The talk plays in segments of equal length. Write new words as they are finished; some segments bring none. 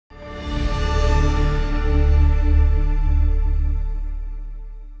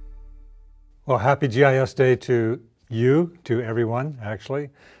Well, happy GIS Day to you, to everyone, actually.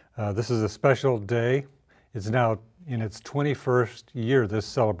 This is a special day. It's now in its 21st year, this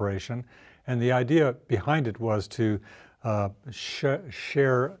celebration, and the idea behind it was to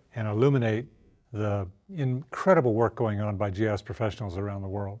share and illuminate the incredible work going on by GIS professionals around the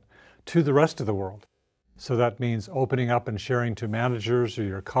world to the rest of the world. So that means opening up and sharing to managers or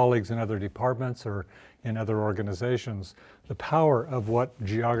your colleagues in other departments or in other organizations the power of what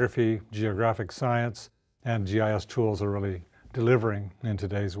geography, geographic science, and GIS tools are really delivering in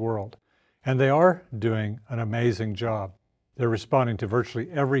today's world. And they are doing an amazing job. They're responding to virtually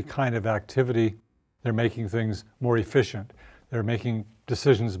every kind of activity. They're making things more efficient. They're making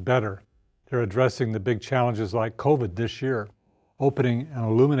decisions better. They're addressing the big challenges like COVID this year, opening and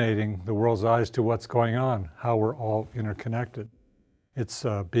illuminating the world's eyes to what's going on, how we're all interconnected. It's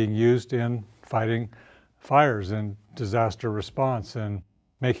being used in fighting fires and disaster response and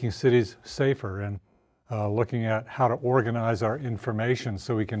making cities safer and looking at how to organize our information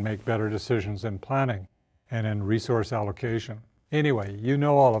so we can make better decisions in planning and in resource allocation. Anyway, you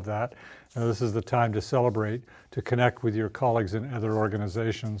know all of that. This is the time to celebrate, to connect with your colleagues in other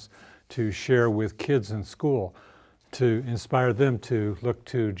organizations, to share with kids in school, to inspire them to look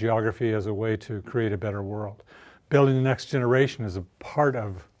to geography as a way to create a better world. Building the next generation is a part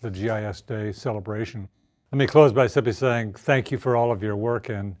of the GIS Day celebration. Let me close by simply saying thank you for all of your work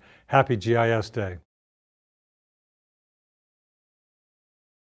and happy GIS Day.